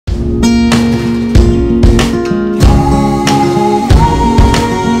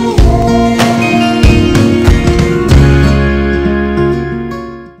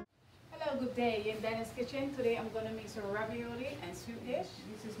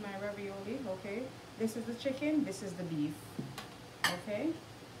my ravioli. Okay, this is the chicken, this is the beef. Okay,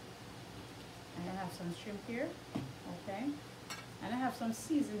 and I have some shrimp here. Okay, and I have some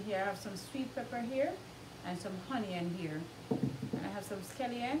season here. I have some sweet pepper here and some onion here, and I have some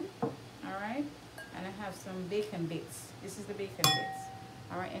scallion. All right, and I have some bacon bits. This is the bacon bits.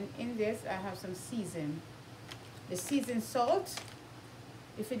 All right, and in this I have some season. The seasoned salt.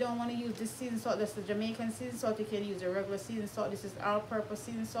 If you don't want to use this seasoned salt, that's the Jamaican seasoned salt, you can use a regular seasoned salt. This is all-purpose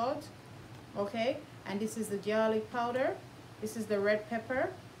seasoned salt. Okay, and this is the garlic powder. This is the red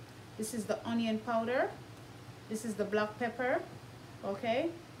pepper. This is the onion powder. This is the black pepper. Okay,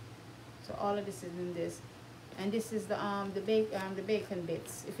 so all of this is in this. And this is the bacon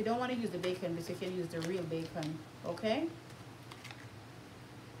bits. If you don't want to use the bacon bits, you can use the real bacon. Okay.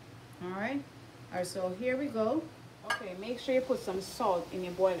 All right. All right. So here we go. Okay. Make sure you put some salt in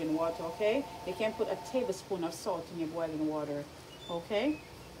your boiling water. Okay. You can put a tablespoon of salt in your boiling water. Okay.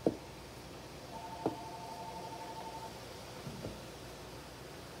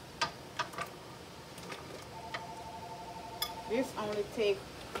 This only takes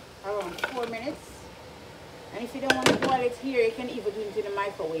around 4 minutes. And if you don't want to boil it here, you can even do it in the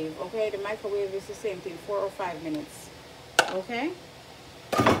microwave. Okay, the microwave is the same thing, 4 or 5 minutes. Okay,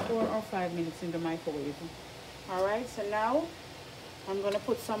 4 or 5 minutes in the microwave. All right, so now I'm gonna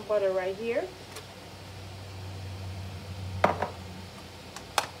put some butter right here.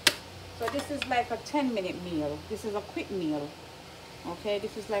 So this is like a 10-minute meal. This is a quick meal. Okay,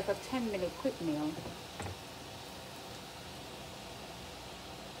 this is like a 10-minute quick meal.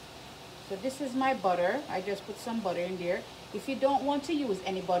 So this is my butter. I just put some butter in there. If you don't want to use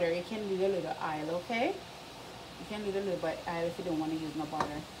any butter, you can leave a little oil, okay? You can leave a little bit oil if you don't want to use no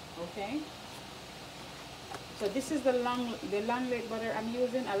butter, okay? So this is the long leg butter I'm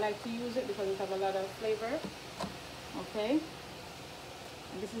using. I like to use it because it has a lot of flavor, okay?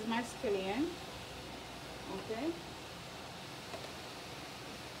 And this is my scallion, okay?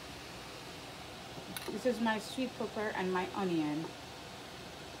 This is my sweet pepper and my onion.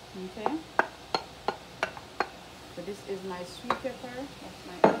 Okay, so this is my sweet pepper, that's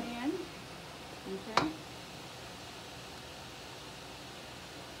my onion. Okay,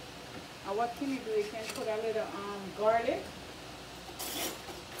 and what can you do? You can put a little garlic.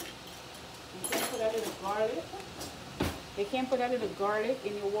 You can put a little garlic. You can put a little garlic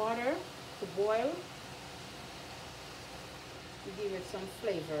in your water to boil to give it some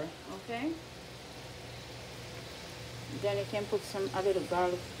flavor. Okay. Then you can put a little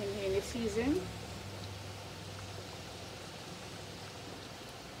garlic in the season.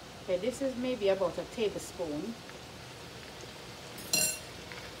 Okay, this is maybe about a tablespoon.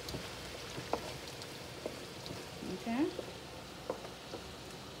 Okay.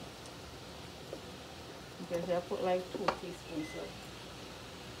 Okay, so I put like 2 teaspoons of.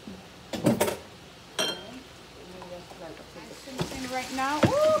 Okay. Something right now.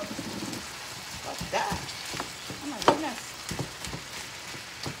 Ooh! What's that? Oh my goodness.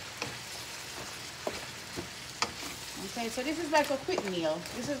 Okay, so this is like a quick meal.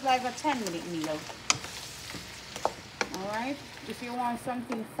 This is like a 10-minute meal. Alright? If you want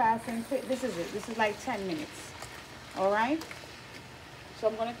something fast and quick, this is it. This is like 10 minutes. Alright? So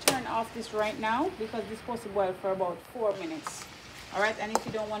I'm going to turn off this right now because this is supposed to boil for about 4 minutes. Alright? And if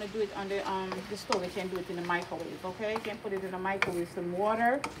you don't want to do it on the stove, you can do it in the microwave. Okay? You can put it in the microwave, some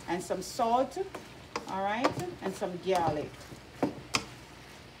water and some salt. All right, and some garlic.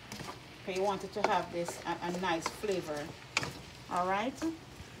 Okay, you want it to have this a nice flavor. All right.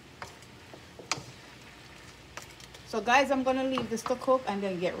 So guys, I'm gonna leave this to cook and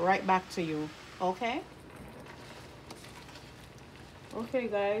then get right back to you. Okay. Okay,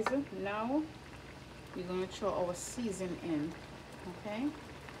 guys. Now we're gonna throw our season in. Okay.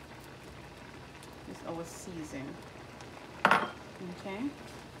 This is our season. Okay.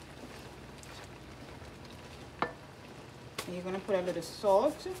 And you're going to put a little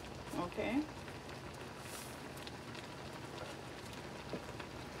salt, okay?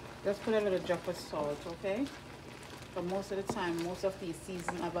 Just put a little drop of salt, okay? But most of the time, most of these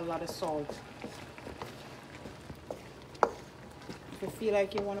seasons have a lot of salt. If you feel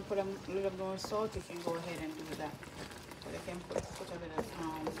like you want to put a little more salt, you can go ahead and do that. But you can put a little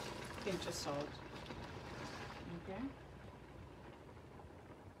pinch of salt, okay?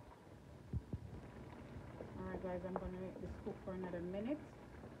 Alright guys, I'm going to make this cook for another minute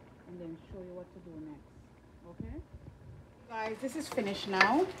and then show you what to do next. Okay? Guys, this is finished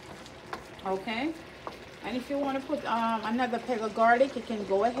now. Okay? And if you want to put another peg of garlic, you can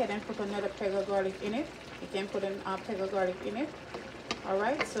go ahead and put another peg of garlic in it. You can put a peg of garlic in it.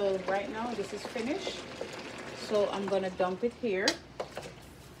 Alright, so right now this is finished. So I'm going to dump it here.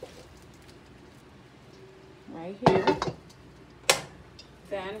 right here.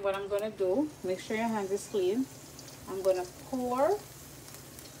 Then what I'm gonna do, make sure your hands is clean. I'm gonna pour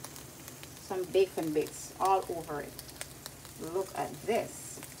some bacon bits all over it. Look at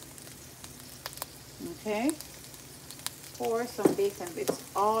this. Okay, pour some bacon bits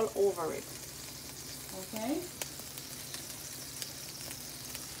all over it. Okay,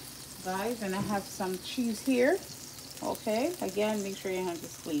 guys, and I have some cheese here. Okay, again, make sure your hands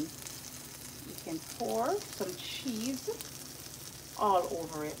is clean. You can pour some cheese all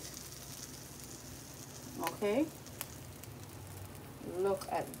over it. Okay, look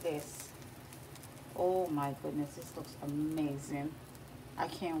at this. Oh my goodness, this looks amazing. I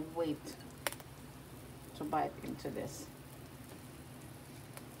can't wait to bite into this.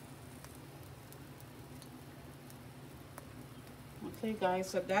 Okay guys,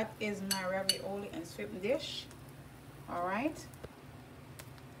 so that is my ravioli and shrimp dish. All right,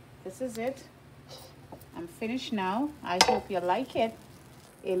 this is it. I'm finished now. I hope you like it.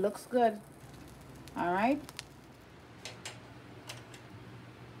 It looks good. All right.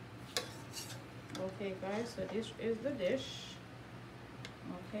 Okay guys, so this is the dish.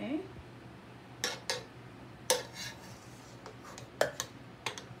 Okay,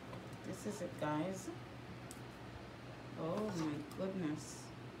 this is it guys. Oh my goodness.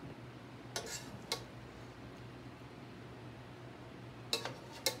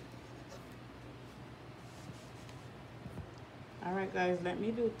 All right guys, let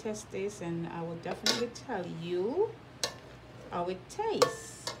me do test this and I will definitely tell you how it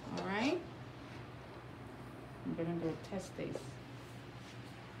tastes. All right, I'm gonna do a test taste.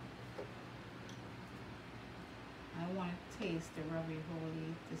 I want to taste the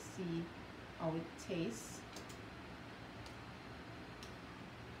ravioli to see how it tastes.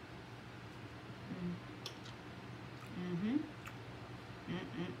 Mm-hmm.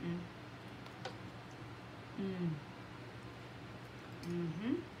 Mm-mm-mm. Mm.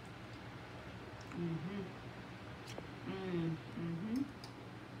 Mm-hmm. Mm-hmm. Mm. Mm-hmm.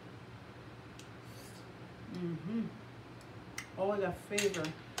 Mm-hmm. All the flavor.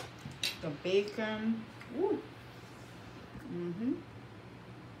 The bacon. Woo. Mm-hmm.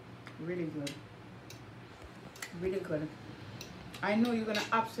 Really good. Really good. I know you're gonna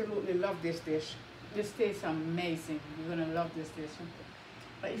absolutely love this dish. This tastes amazing. You're gonna love this dish.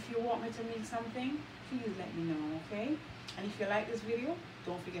 But if you want me to make something, please let me know, okay? And if you like this video,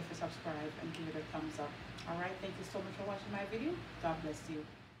 don't forget to subscribe and give it a thumbs up. All right, thank you so much for watching my video. God bless you.